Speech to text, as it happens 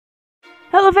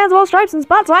Hello fans of all stripes and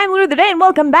spots, I am Lou of the Day and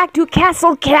welcome back to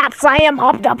Castle Cats. I am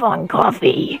hopped up on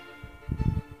coffee.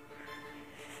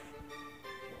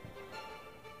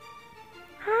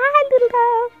 Hi little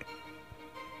dog.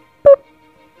 Boop.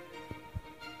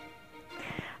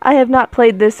 I have not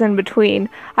played this in between.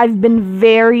 I've been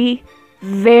very,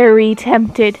 very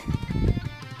tempted.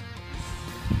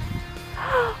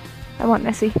 I want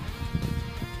Nessie.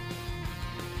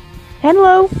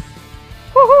 Hello.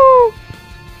 Woohoo!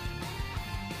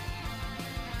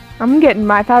 I'm getting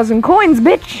my 1,000 coins,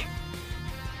 bitch!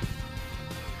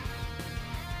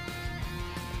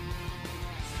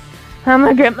 I'm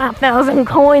gonna get my 1,000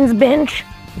 coins, bitch!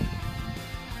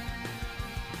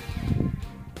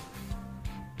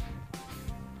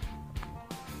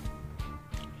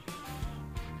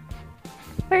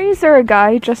 Why is there a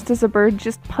guy dressed as a bird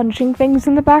just punching things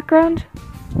in the background?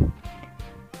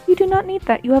 You do not need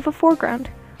that, you have a foreground.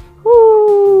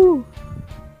 Ooh!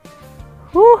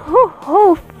 Ooh, hoo,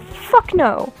 hoo. Fuck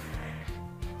no.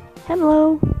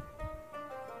 Hello.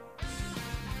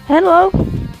 Hello.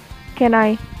 Can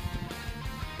I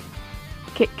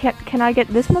get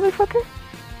this motherfucker?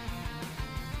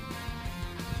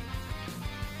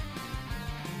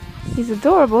 He's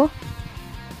adorable.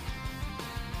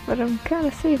 But I'm kind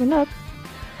of saving up.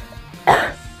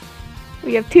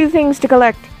 We have 2 things to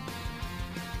collect.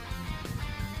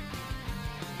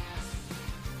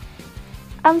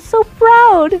 I'm so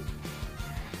proud.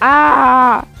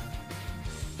 Ah!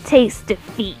 Taste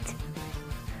defeat.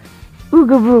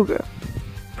 Ooga booga.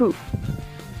 Poof.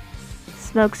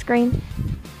 Smokescreen.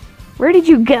 Where did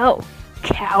you go,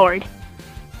 coward?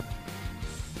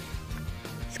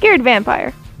 Scared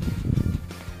vampire.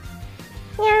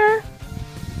 Yeah.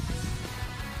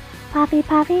 Poppy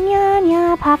poppy nya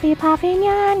nya, poppy poppy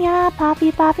nya nya,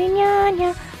 poppy poppy nya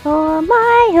nya. Oh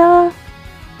my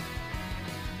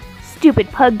Stupid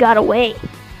pug got away.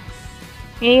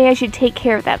 Maybe I should take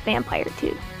care of that vampire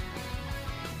too.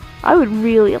 I would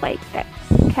really like that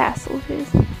castle of his.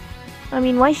 I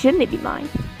mean, why shouldn't it be mine?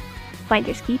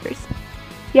 Finders keepers.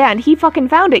 Yeah, and he fucking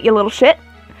found it, you little shit.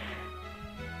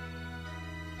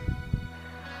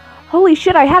 Holy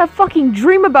shit, I had a fucking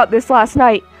dream about this last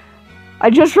night. I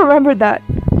just remembered that.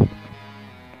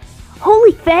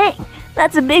 Holy fang!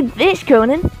 That's a big fish,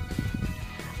 Conan.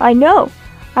 I know.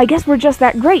 I guess we're just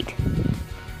that great.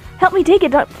 Help me take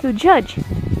it up to the judge.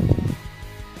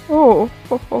 Oh,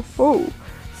 ho, ho, ho.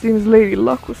 Seems Lady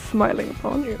Luck was smiling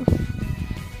upon you.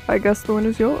 I guess the win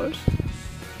is yours.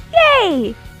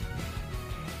 Yay!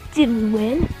 Did we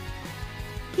win?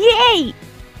 Yay!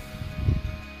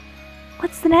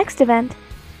 What's the next event?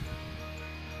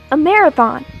 A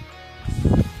marathon.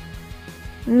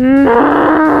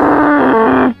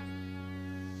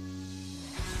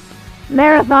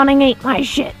 Marathoning ain't my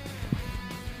shit.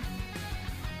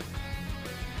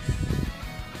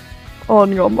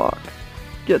 On your mark,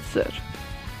 get set,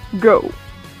 go.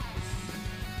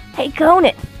 Hey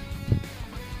Conan!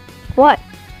 What?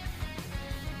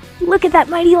 Look at that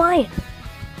mighty lion.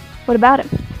 What about him?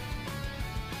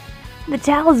 The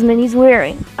talisman he's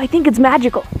wearing. I think it's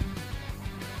magical.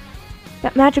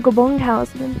 That magical bone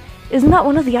talisman. Isn't that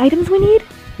one of the items we need?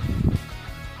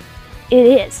 It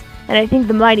is, and I think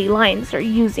the mighty lions are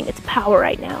using its power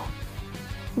right now.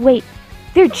 Wait,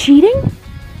 they're cheating?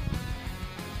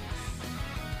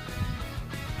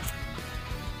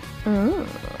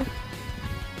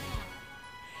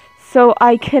 So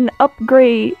I can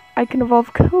upgrade, I can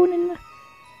evolve Conan,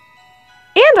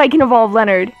 and I can evolve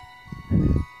Leonard.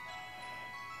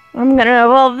 I'm gonna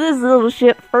evolve this little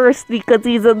shit first because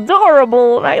he's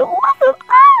adorable and I love him.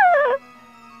 Ah!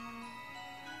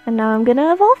 And now I'm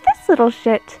gonna evolve this little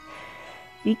shit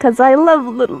because I love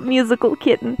little musical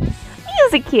kitten.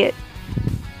 Music kid.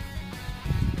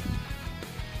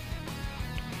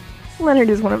 Leonard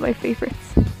is one of my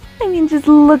favorites. I mean, just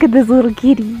look at this little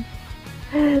kitty.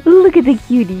 Look at the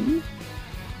cutie.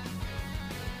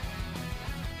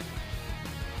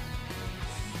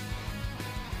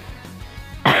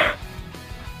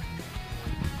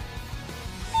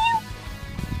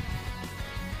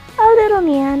 A little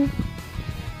man.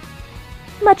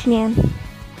 Much man.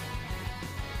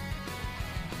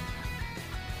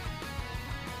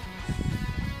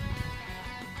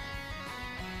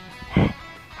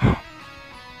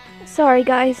 Sorry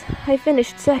guys, I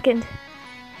finished second.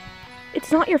 It's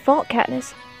not your fault,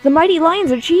 Katniss. The mighty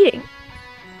lions are cheating.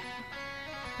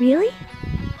 Really?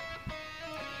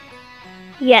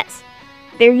 Yes.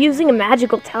 They're using a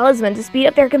magical talisman to speed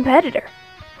up their competitor.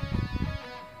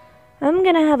 I'm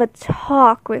gonna have a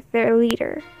talk with their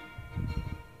leader.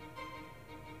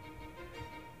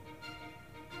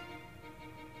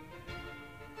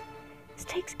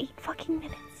 takes 8 fucking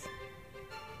minutes.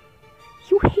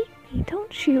 You hate me,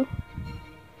 don't you?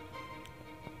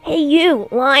 Hey you,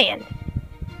 lion!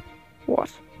 What?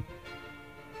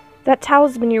 That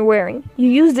talisman you're wearing. You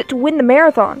used it to win the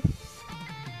marathon.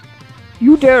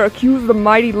 You dare accuse the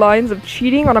mighty lions of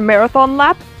cheating on a marathon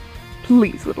lap?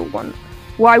 Please, little one.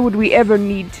 Why would we ever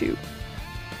need to?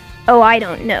 Oh, I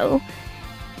don't know.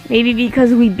 Maybe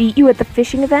because we beat you at the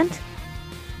fishing event?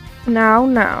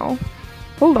 Now.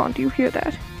 Hold on, do you hear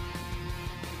that?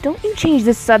 Don't you change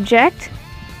the subject.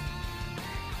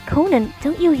 Conan,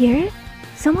 don't you hear it?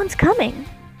 Someone's coming.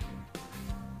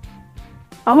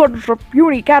 A bunch of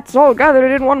puny cats all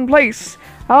gathered in one place.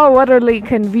 How utterly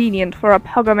convenient for a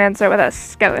Pugomancer with a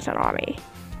skeleton army.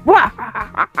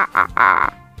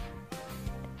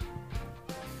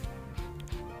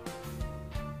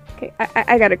 Okay,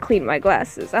 I gotta clean my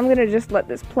glasses. I'm gonna just let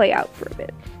this play out for a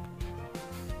bit.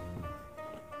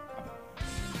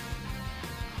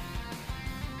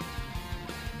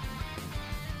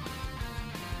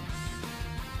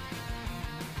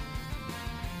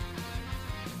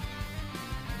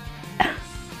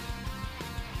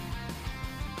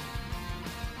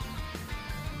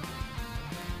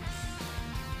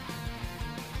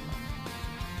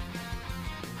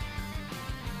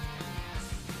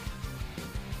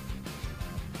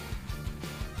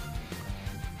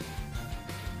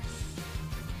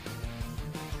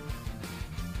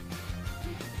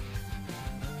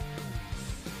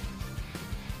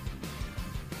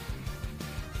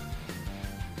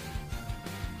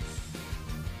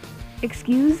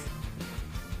 Excuse?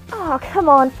 Oh, come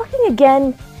on, fucking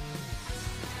again.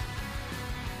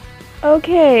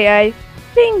 Okay, I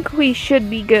think we should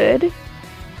be good.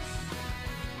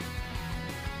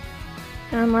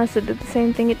 Unless it did the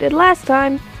same thing it did last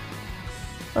time.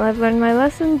 Well, I've learned my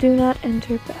lesson, do not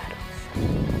enter battles.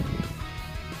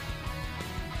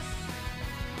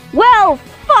 Well,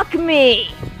 fuck me!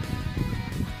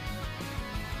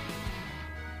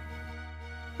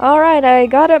 Alright, I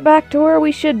got it back to where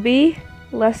we should be.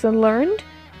 Lesson learned,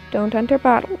 don't enter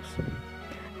battles.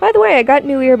 By the way, I got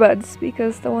new earbuds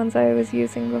because the ones I was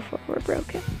using before were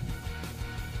broken.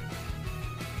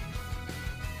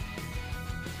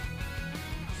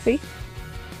 See?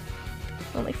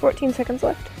 Only 14 seconds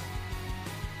left.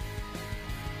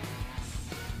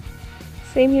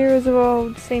 Same heroes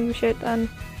evolved, same shit done.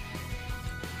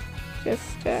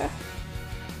 Just, you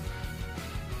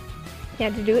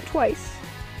had to do it twice.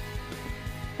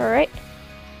 Alright.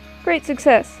 Great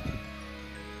success.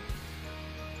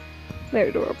 They're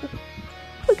adorable.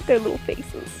 Look at their little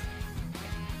faces.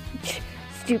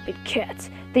 Stupid cats.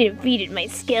 They defeated my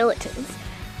skeletons.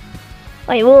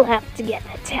 I will have to get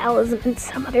that talisman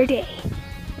some other day.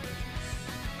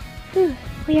 Phew,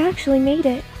 we actually made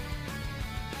it.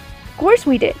 Of course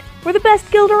we did. We're the best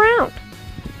guild around.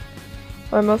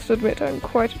 I must admit I'm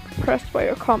quite impressed by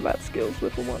your combat skills,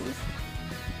 little ones.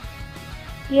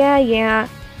 Yeah.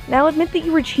 Now admit that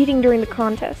you were cheating during the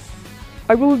contest.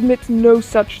 I will admit no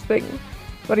such thing.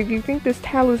 But if you think this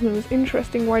talisman is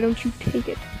interesting, why don't you take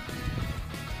it?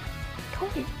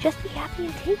 Conan, just be happy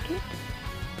and take it.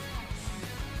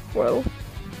 Well?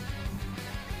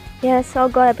 Yes, I'll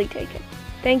gladly take it.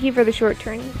 Thank you for the short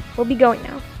turning. We'll be going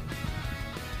now.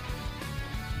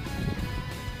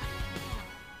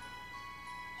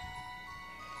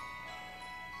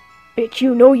 Bitch,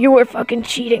 you know you were fucking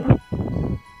cheating.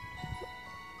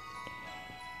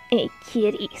 Hey,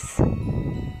 kitties.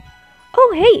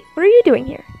 Oh, hey, what are you doing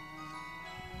here?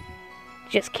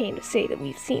 Just came to say that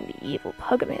we've seen the evil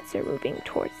Pugomancer moving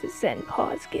towards the Zen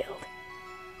Paws Guild.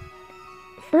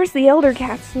 First the Elder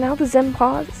Cats, now the Zen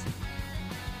Paws.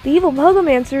 The evil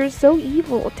Pugomancer is so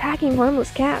evil, attacking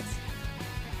harmless cats.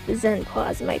 The Zen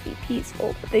Paws might be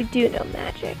peaceful, but they do know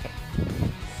magic.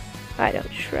 I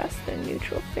don't trust their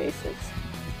neutral faces.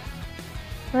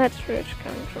 That's rich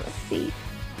coming from a thief.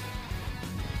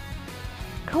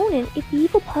 Conan, if the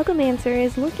evil Pugomancer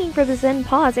is looking for the Zen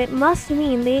Paws, it must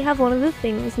mean they have one of the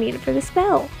things needed for the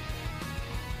spell.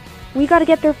 We gotta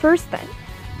get there first then.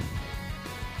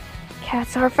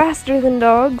 Cats are faster than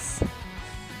dogs.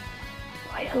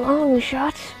 By a long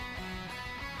shot.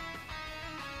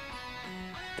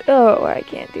 Oh, I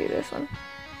can't do this one.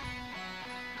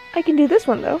 I can do this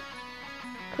one though.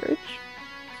 Courage.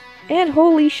 And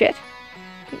holy shit.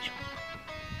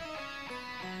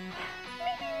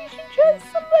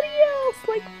 Somebody else,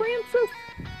 like Francis.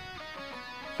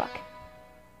 Fuck.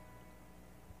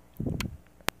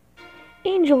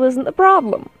 Angel isn't the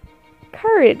problem.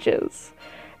 Courage is.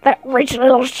 That rich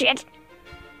little shit.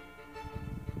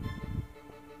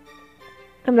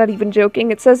 I'm not even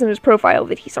joking. It says in his profile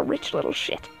that he's a rich little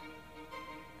shit.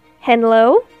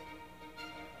 Hello?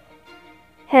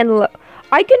 Hello.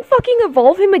 I can fucking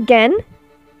evolve him again?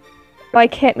 I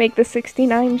can't make the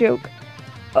 69 joke.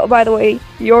 Oh, by the way,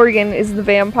 Jorgen is the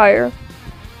vampire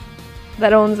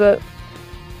that owns a...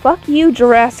 Fuck you,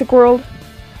 Jurassic World.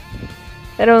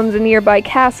 That owns a nearby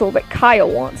castle that Kyle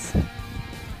wants.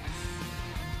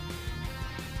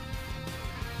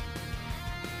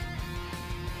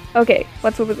 Okay,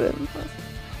 what's over the...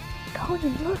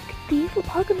 Conan, look! The evil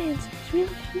Puggamancer is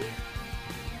really here.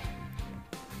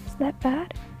 Is that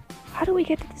bad? How do we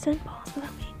get to the Zen boss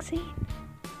without being seen?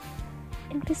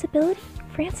 Invisibility?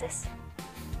 Francis?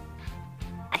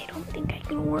 I don't think I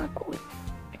can work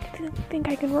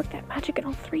that magic in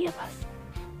all three of us.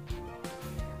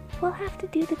 We'll have to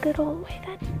do the good old way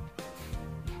then.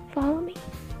 Follow me.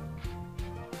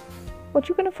 What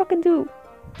you gonna fucking do?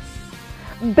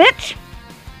 Bitch!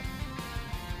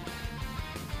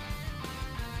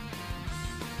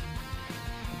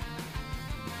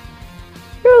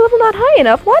 You're a level not high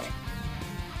enough, what?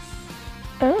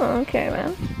 Oh, okay,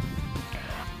 man.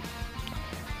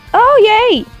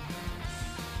 Oh, yay!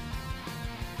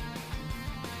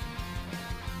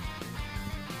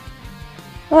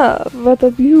 Ah, what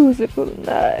a beautiful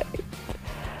night.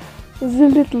 The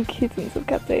little kittens of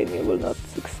Catania will not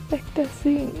expect a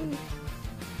thing.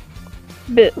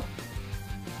 Bill.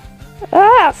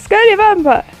 Ah, scary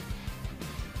vampire!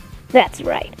 That's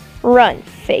right. Run,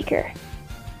 faker.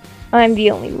 I'm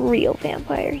the only real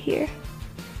vampire here.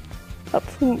 A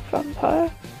true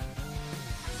vampire?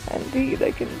 Indeed,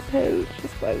 I can tell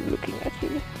just by looking at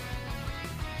you.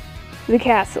 The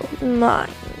castle is mine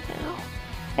now,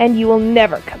 and you will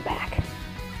never come back.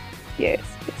 Yes,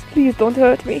 please don't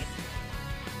hurt me.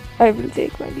 I will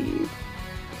take my leave.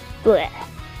 Bleh.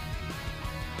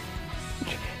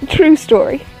 True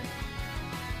story.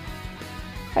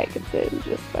 I can tell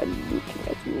just by looking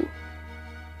at you.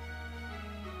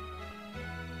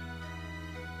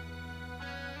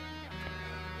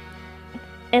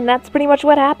 And that's pretty much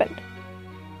what happened.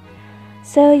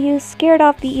 So you scared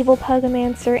off the evil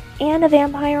Puggamancer and a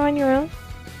vampire on your own?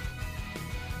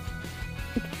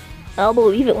 I'll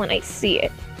believe it when I see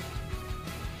it.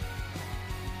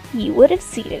 You would have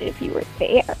seen it if you were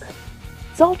there.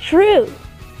 It's all true.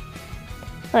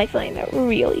 I find that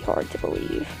really hard to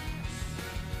believe.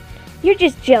 You're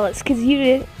just jealous because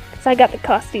I got the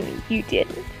costume and you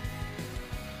didn't.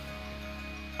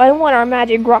 I want our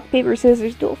magic rock, paper,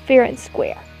 scissors duel fair and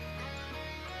square.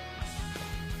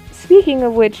 Speaking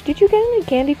of which, did you get any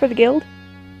candy for the guild?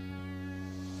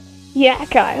 Yeah,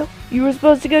 Kyle. You were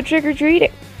supposed to go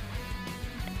trick-or-treating.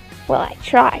 Well, I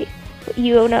tried, but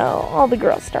you know, all the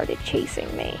girls started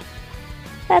chasing me.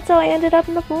 That's how I ended up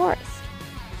in the forest.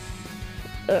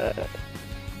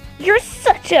 You're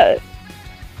such a...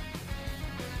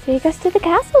 Take us to the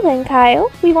castle then,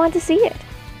 Kyle. We want to see it.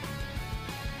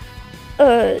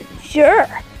 Sure.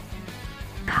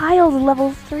 Kyle's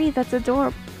level 3, that's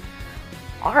adorable.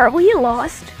 Are we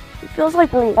lost? It feels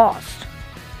like we're lost.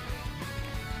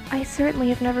 I certainly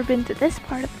have never been to this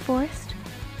part of the forest.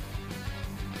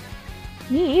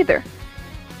 Me either.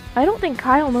 I don't think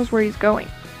Kyle knows where he's going.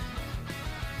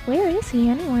 Where is he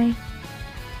anyway?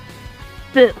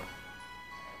 Boo.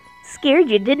 Scared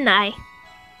you, didn't I?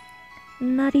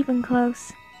 Not even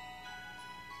close.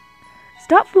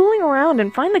 Stop fooling around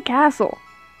and find the castle.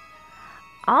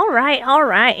 Alright,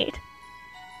 alright.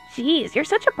 Jeez, you're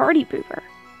such a party pooper.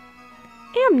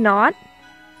 I'm not.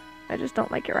 I just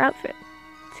don't like your outfit.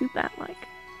 Too bat-like.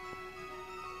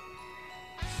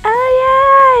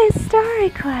 Oh yeah, story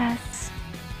quests.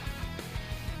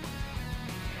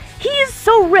 He is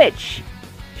so rich,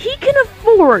 he can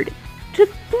afford to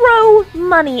throw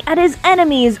money at his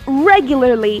enemies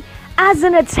regularly as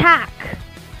an attack.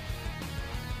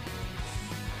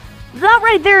 That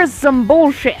right there is some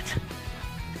bullshit.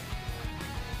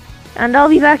 And I'll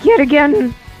be back yet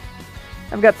again.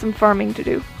 I've got some farming to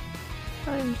do.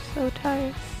 I'm so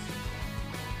tired.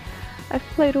 I've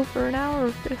played over an hour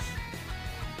of this.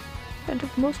 And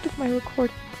of most of my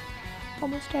recordings,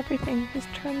 almost everything has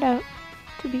turned out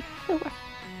to be filler.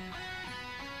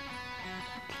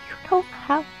 Do you know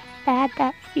how bad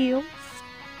that feels?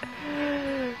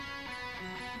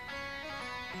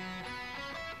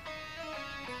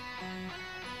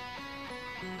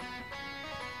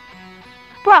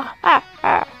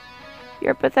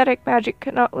 Your pathetic magic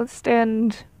cannot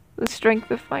withstand the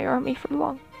strength of my army for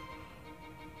long.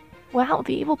 Wow,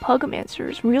 the evil Puggamancer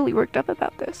is really worked up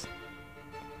about this.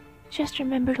 Just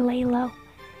remember to lay low.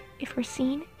 If we're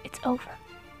seen, it's over.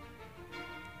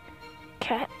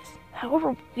 Katniss, how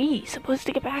are we supposed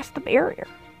to get past the barrier?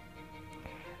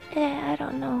 I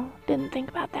don't know. Didn't think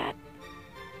about that.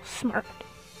 Smart.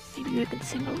 Maybe we can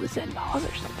signal the Zen boss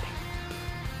or something.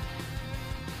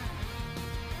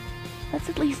 Let's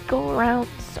at least go around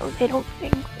so they don't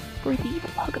think we're the evil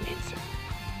Huggaminster.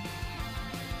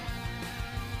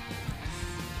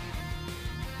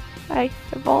 I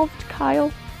evolved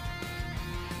Kyle.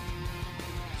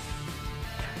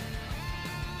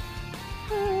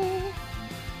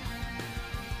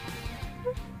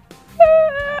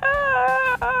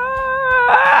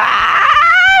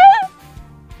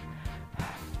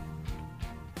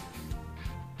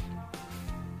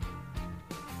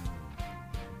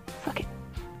 Fuck it.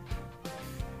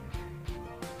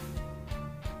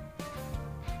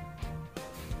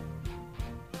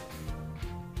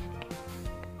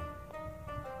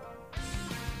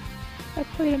 I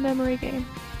played a memory game.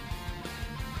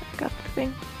 I got the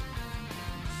thing.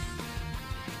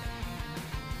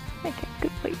 I can't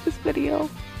complete this video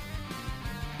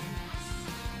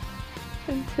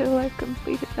until I've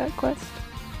completed that quest.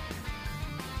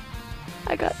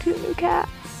 I got 2 new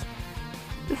cats.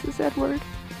 This is Edward.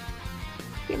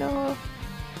 You know,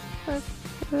 a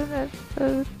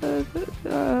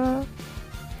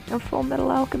Full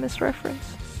Metal Alchemist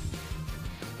reference.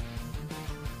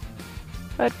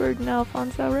 Edward and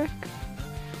Alphonse Elric.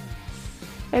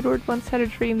 Edward once had a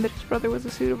dream that his brother was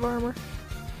a suit of armor.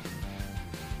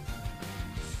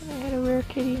 And I had a rare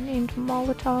kitty named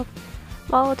Molotov.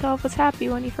 Molotov was happy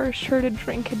when he first heard a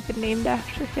drink had been named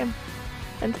after him,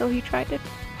 until he tried it.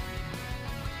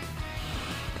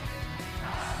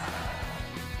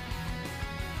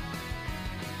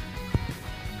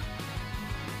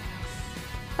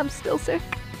 I'm still sick.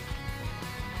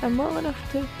 I'm well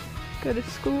enough to go to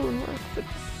school and work, but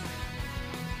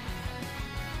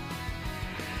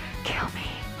kill me.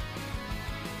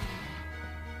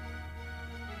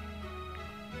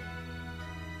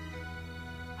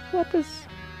 What does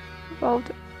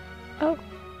evolved? Oh.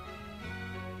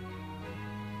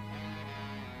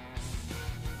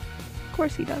 Of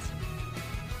course he does.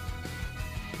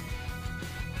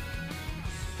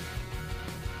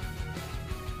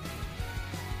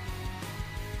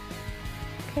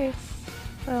 Okay,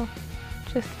 well,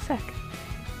 just a sec.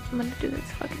 I'm gonna do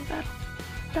this fucking battle.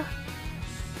 Done.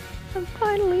 I'm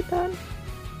finally done.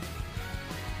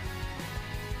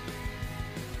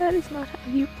 That is not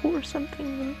how you pour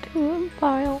something into a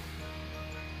vial.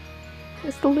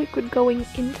 Is the liquid going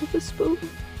into the spoon?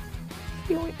 It's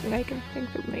the only thing I can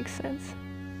think that makes sense.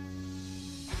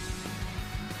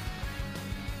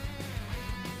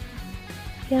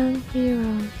 Young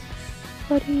heroes,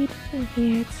 what are you doing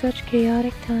here at such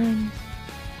chaotic times?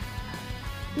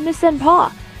 Miss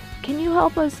Senpa, can you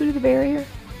help us through the barrier?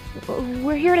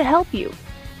 We're here to help you.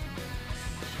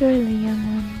 Surely,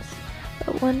 young ones,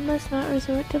 but one must not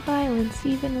resort to violence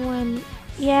even when...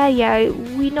 Yeah,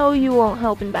 we know you won't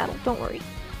help in battle, don't worry.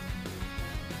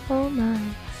 Oh my,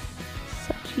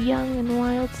 such young and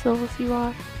wild souls you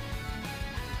are.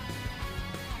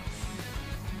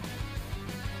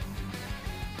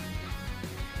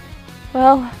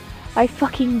 Well, I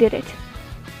fucking did it.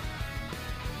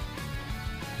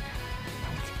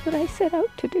 I did what I set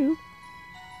out to do.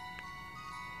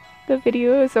 The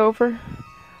video is over.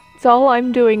 It's all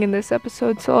I'm doing in this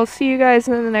episode, so I'll see you guys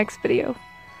in the next video.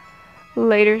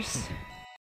 Laters.